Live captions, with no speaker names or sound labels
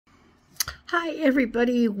Hi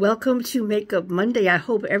everybody, welcome to Makeup Monday. I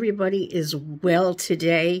hope everybody is well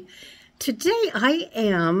today. Today I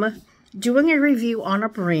am doing a review on a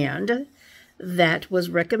brand that was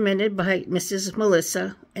recommended by Mrs.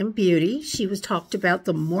 Melissa M Beauty. She was talked about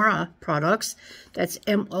the Moira products. That's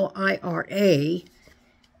M-O-I-R-A.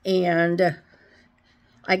 And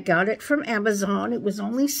I got it from Amazon. It was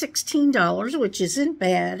only $16, which isn't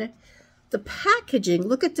bad. The packaging,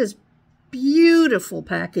 look at this beautiful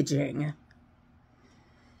packaging.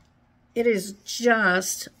 It is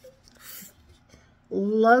just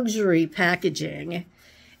luxury packaging.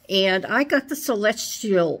 And I got the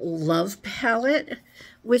Celestial Love palette,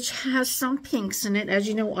 which has some pinks in it. As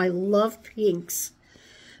you know, I love pinks.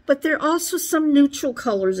 But there are also some neutral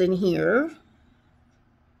colors in here.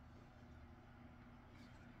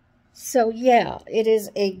 So yeah, it is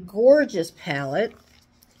a gorgeous palette.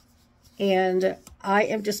 And I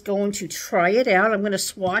am just going to try it out. I'm going to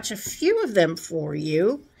swatch a few of them for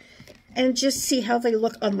you and just see how they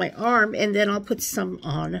look on my arm, and then I'll put some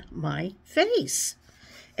on my face.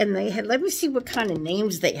 And they had, let me see what kind of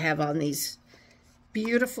names they have on these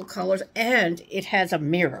beautiful colors, and it has a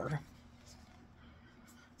mirror.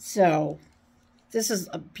 So this is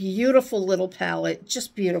a beautiful little palette,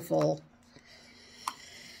 just beautiful.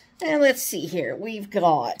 And let's see here. We've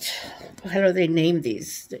got, how do they name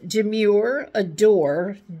these? Demure,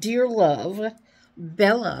 Adore, Dear Love,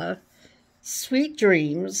 Bella, Sweet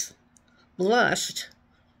Dreams, Blushed,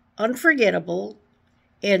 Unforgettable,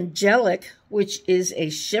 Angelic, which is a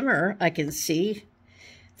shimmer, I can see.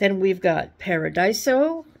 Then we've got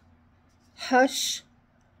Paradiso, Hush,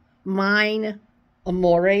 Mine,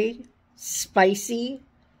 Amore, Spicy,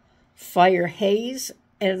 Fire Haze,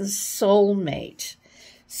 and Soulmate.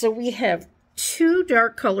 So we have two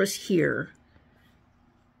dark colors here.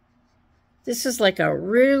 This is like a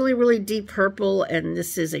really, really deep purple, and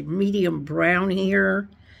this is a medium brown here.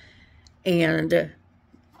 And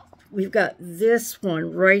we've got this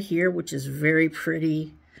one right here, which is very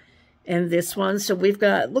pretty. And this one. So we've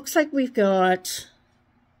got, looks like we've got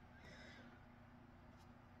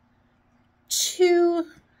two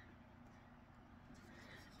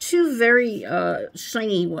very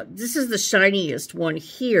shiny ones. This is the shiniest one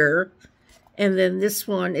here. And then this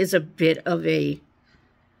one is a bit of a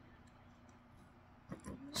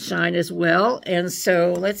shine as well. And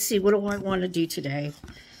so let's see, what do I want to do today?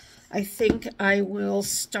 I think I will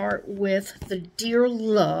start with the Dear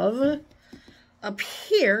Love up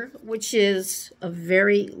here, which is a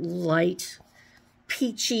very light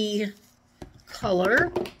peachy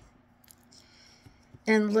color.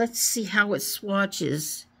 And let's see how it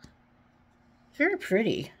swatches. Very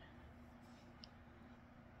pretty.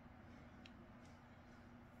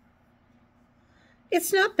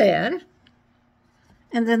 It's not bad.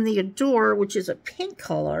 And then the Adore, which is a pink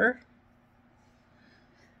color.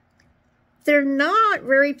 They're not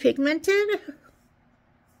very pigmented.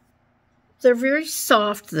 They're very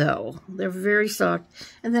soft, though. They're very soft.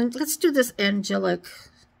 And then let's do this Angelic,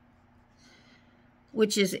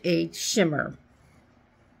 which is a shimmer.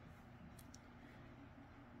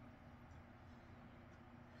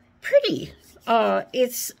 Pretty.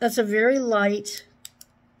 It's a very light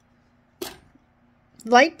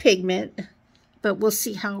pigment, but we'll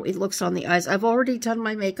see how it looks on the eyes. I've already done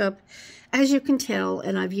my makeup, as you can tell,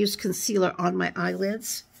 and I've used concealer on my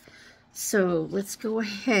eyelids. So let's go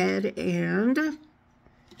ahead and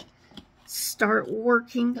start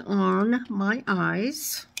working on my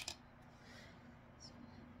eyes.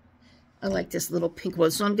 I like this little pink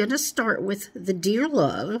one. So I'm going to start with the Dear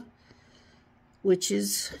Love, which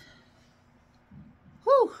is,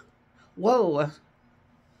 whoa,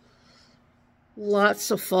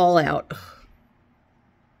 lots of fallout.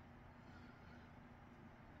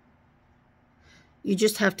 You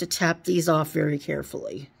just have to tap these off very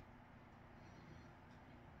carefully.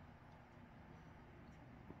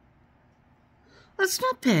 That's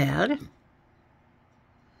not bad.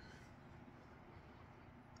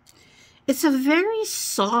 It's a very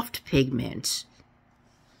soft pigment.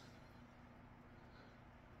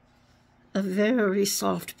 A very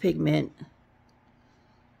soft pigment.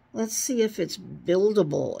 Let's see if it's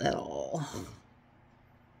buildable at all.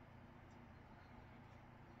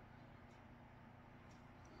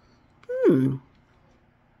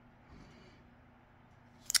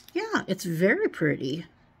 Yeah, it's very pretty.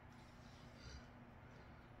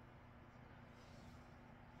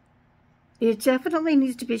 It definitely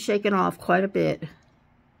needs to be shaken off quite a bit.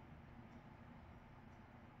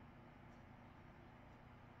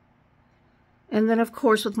 And then, of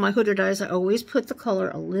course, with my hooded eyes, I always put the color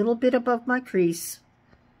a little bit above my crease.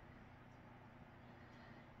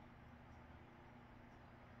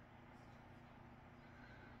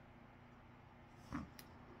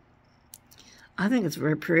 I think it's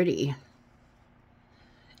very pretty.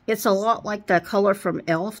 It's a lot like that color from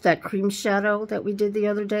e.l.f., that cream shadow that we did the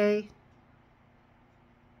other day.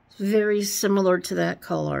 It's very similar to that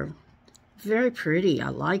color. Very pretty. I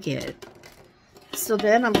like it. So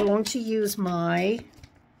then I'm going to use my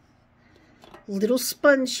little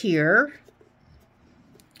sponge here,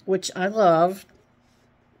 which I love,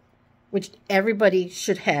 which everybody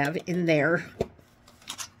should have in their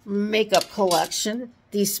makeup collection.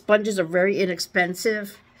 These sponges are very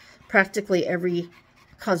inexpensive. Practically every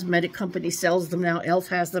cosmetic company sells them now. e.l.f.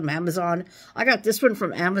 has them, Amazon. I got this one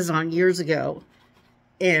from Amazon years ago,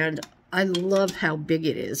 and I love how big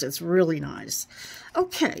it is. It's really nice.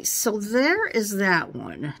 Okay, so there is that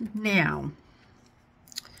one. Now,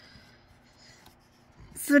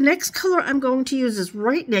 the next color I'm going to use is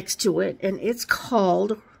right next to it, and it's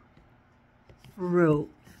called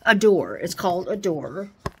Adore. It's called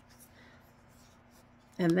Adore.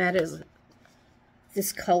 And that is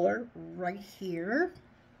this color right here.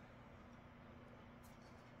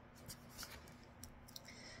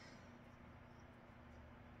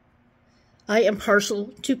 I am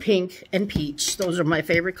partial to pink and peach. Those are my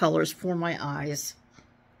favorite colors for my eyes.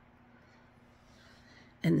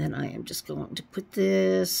 And then I am just going to put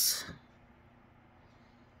this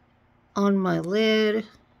on my lid.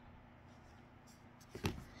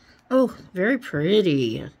 Oh, very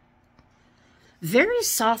pretty. Very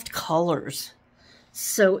soft colors.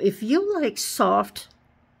 So if you like soft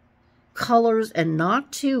colors and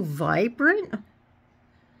not too vibrant,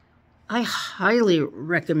 I highly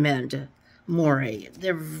recommend Moira.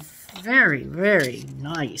 They're very, very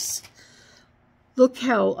nice. Look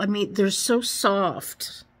how, I mean, they're so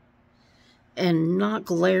soft and not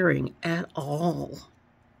glaring at all.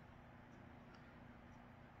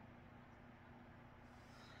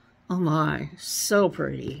 Oh my, so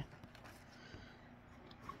pretty.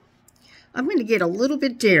 I'm going to get a little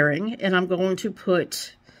bit daring, and I'm going to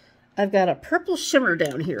put, I've got a purple shimmer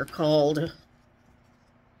down here called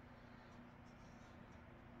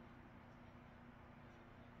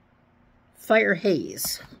Fire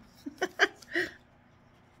Haze.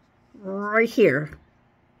 Right here.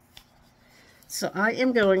 So I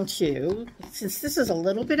am going to, since this is a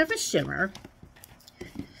little bit of a shimmer,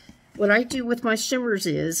 what I do with my shimmers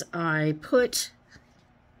is I put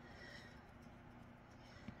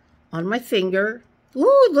on my finger.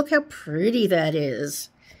 Ooh, look how pretty that is.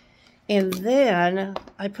 And then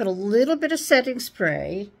I put a little bit of setting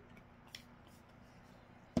spray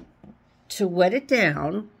to wet it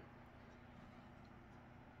down.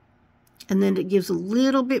 And then it gives a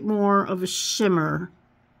little bit more of a shimmer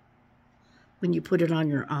when you put it on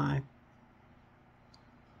your eye.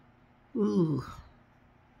 Ooh.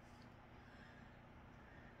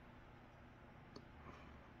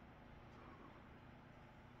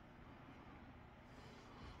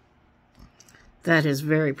 That is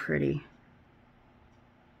very pretty.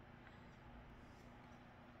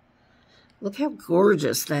 Look how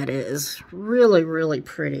gorgeous that is. Really, really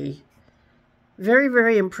pretty. Very,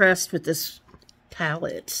 very impressed with this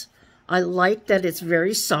palette. I like that it's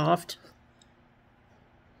very soft.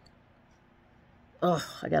 Oh,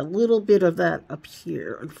 I got a little bit of that up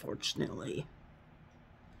here, unfortunately.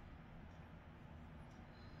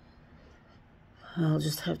 I'll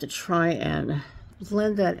just have to try and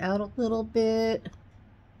blend that out a little bit.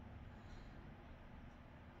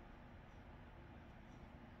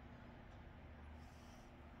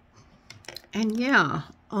 And yeah,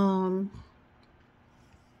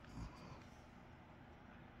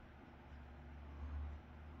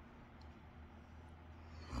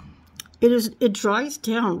 it dries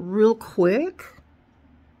down real quick.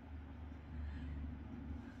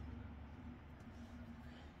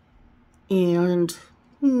 And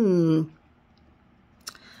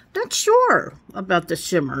not sure about the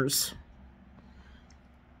shimmers.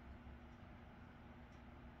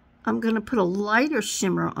 I'm going to put a lighter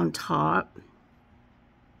shimmer on top.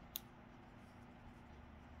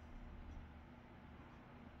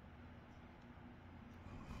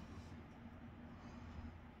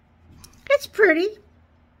 It's pretty.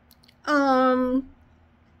 I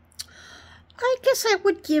guess I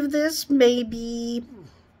would give this maybe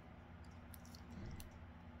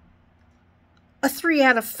a 3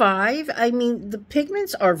 out of 5. I mean, the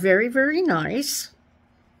pigments are very, very nice.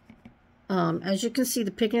 As you can see,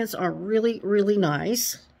 the pigments are really, really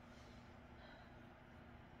nice.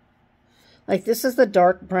 Like, this is the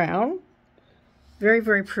dark brown. Very,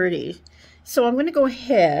 very pretty. So I'm going to go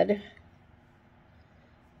ahead,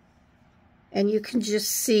 and you can just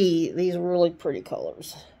see these really pretty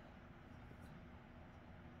colors.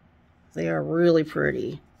 They are really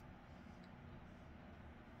pretty.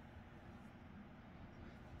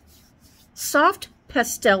 soft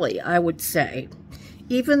pastel-y, I would say.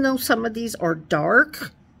 Even though some of these are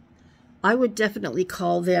dark, I would definitely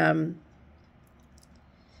call them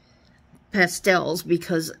pastels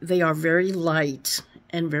because they are very light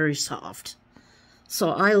and very soft. So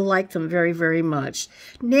I like them very, very much.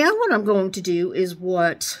 Now what I'm going to do is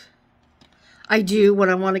what I do when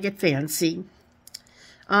I want to get fancy.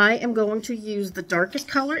 I am going to use the darkest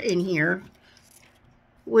color in here,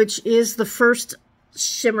 which is the first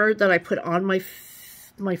shimmer that I put on my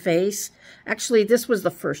face. Actually, this was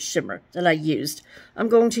the first shimmer that I used. I'm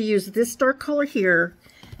going to use this dark color here,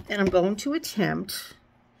 and I'm going to attempt.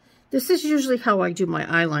 This is usually how I do my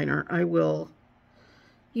eyeliner. I will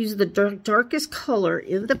use the darkest color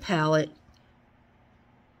in the palette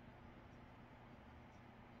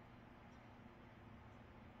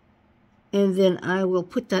and then I will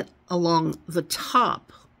put that along the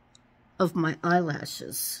top of my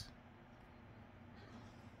eyelashes.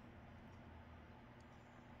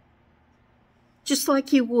 Just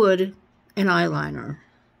like you would an eyeliner.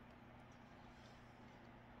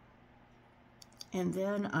 And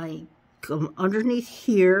then I come underneath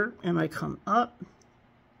here and I come up.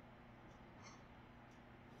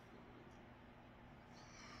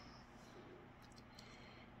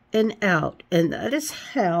 And out. And that is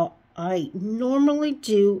how I normally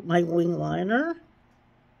do my wing liner.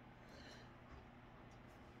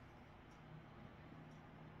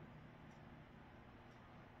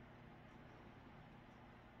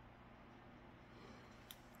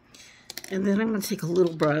 And then I'm going to take a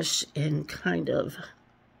little brush and kind of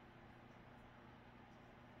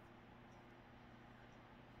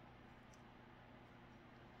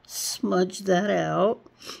smudge that out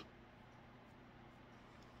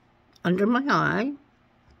under my eye.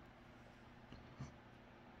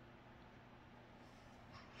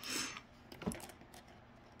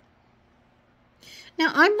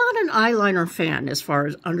 Now, I'm not an eyeliner fan as far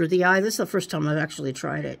as under the eye. This is the first time I've actually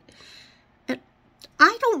tried it. And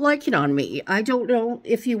I don't like it on me. I don't know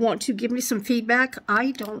if you want to give me some feedback. I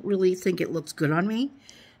don't really think it looks good on me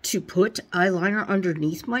to put eyeliner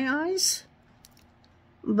underneath my eyes.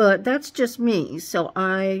 But that's just me. So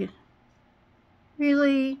I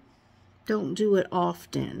really don't do it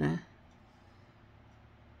often.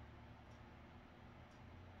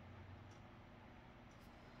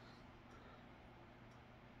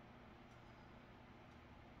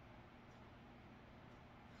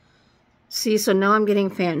 See, so now I'm getting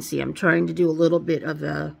fancy. I'm trying to do a little bit of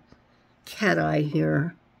a cat eye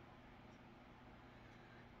here.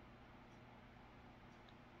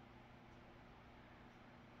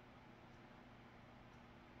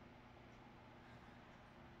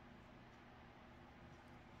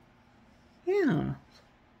 Yeah.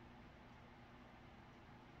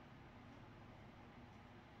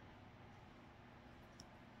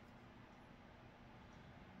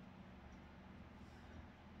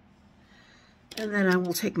 And then I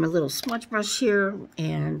will take my little smudge brush here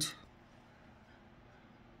and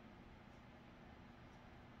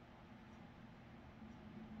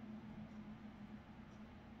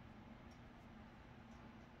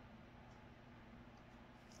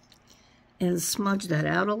smudge that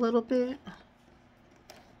out a little bit.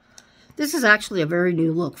 This is actually a very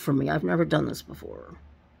new look for me. I've never done this before.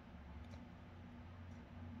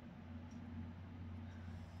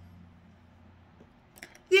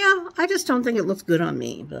 Yeah, I just don't think it looks good on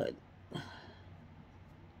me, but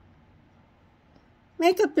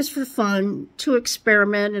makeup is for fun, to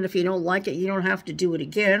experiment, and if you don't like it, you don't have to do it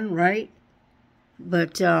again, right?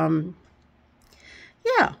 But, yeah.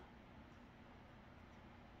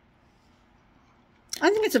 I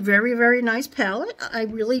think it's a very, very nice palette. I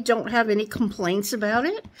really don't have any complaints about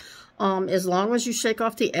it. As long as you shake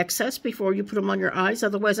off the excess before you put them on your eyes.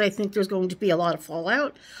 Otherwise, I think there's going to be a lot of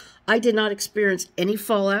fallout. I did not experience any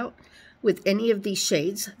fallout with any of these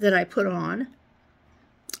shades that I put on.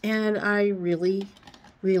 And I really,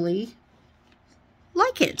 really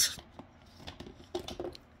like it.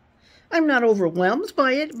 I'm not overwhelmed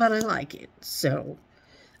by it, but I like it. So,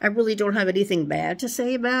 I really don't have anything bad to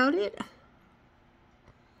say about it.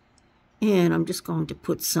 And I'm just going to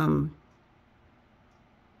put some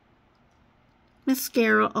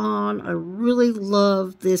mascara on. I really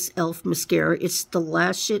love this e.l.f. mascara. It's the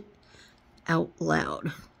Lash It Out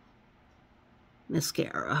Loud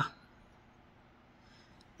mascara.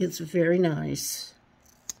 It's very nice.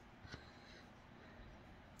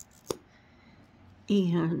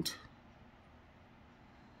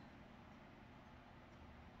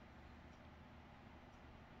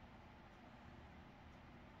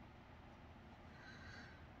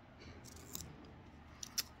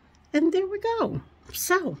 And there we go.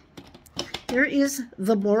 So, Here is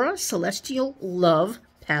the Moira Celestial Love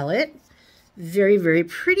palette. Very, very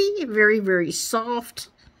pretty. Very, very soft.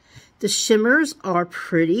 The shimmers are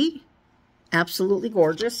pretty. Absolutely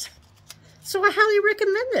gorgeous. So I highly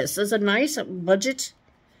recommend this as a nice budget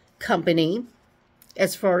company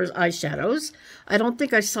as far as eyeshadows. I don't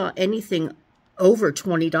think I saw anything over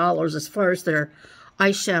 $20 as far as their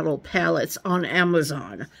eyeshadow palettes on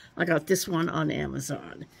Amazon. I got this one on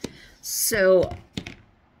Amazon. So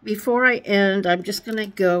before I end, I'm just going to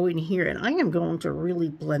go in here and I am going to really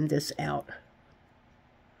blend this out,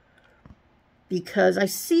 because I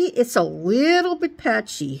see it's a little bit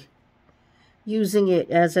patchy using it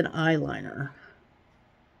as an eyeliner.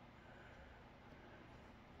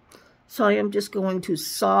 So I am just going to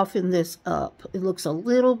soften this up. It looks a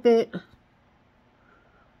little bit...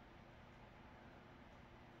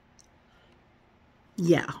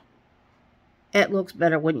 yeah. It looks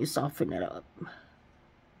better when you soften it up.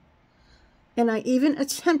 And I even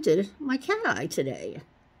attempted my cat eye today.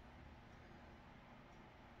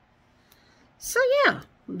 So yeah,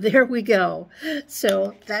 there we go.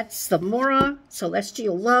 So that's the Moira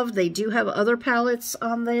Celestial Love. They do have other palettes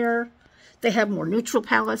on there. They have more neutral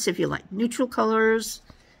palettes if you like neutral colors.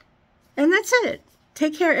 And that's it.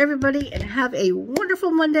 Take care, everybody, and have a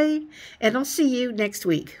wonderful Monday. And I'll see you next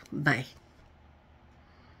week. Bye.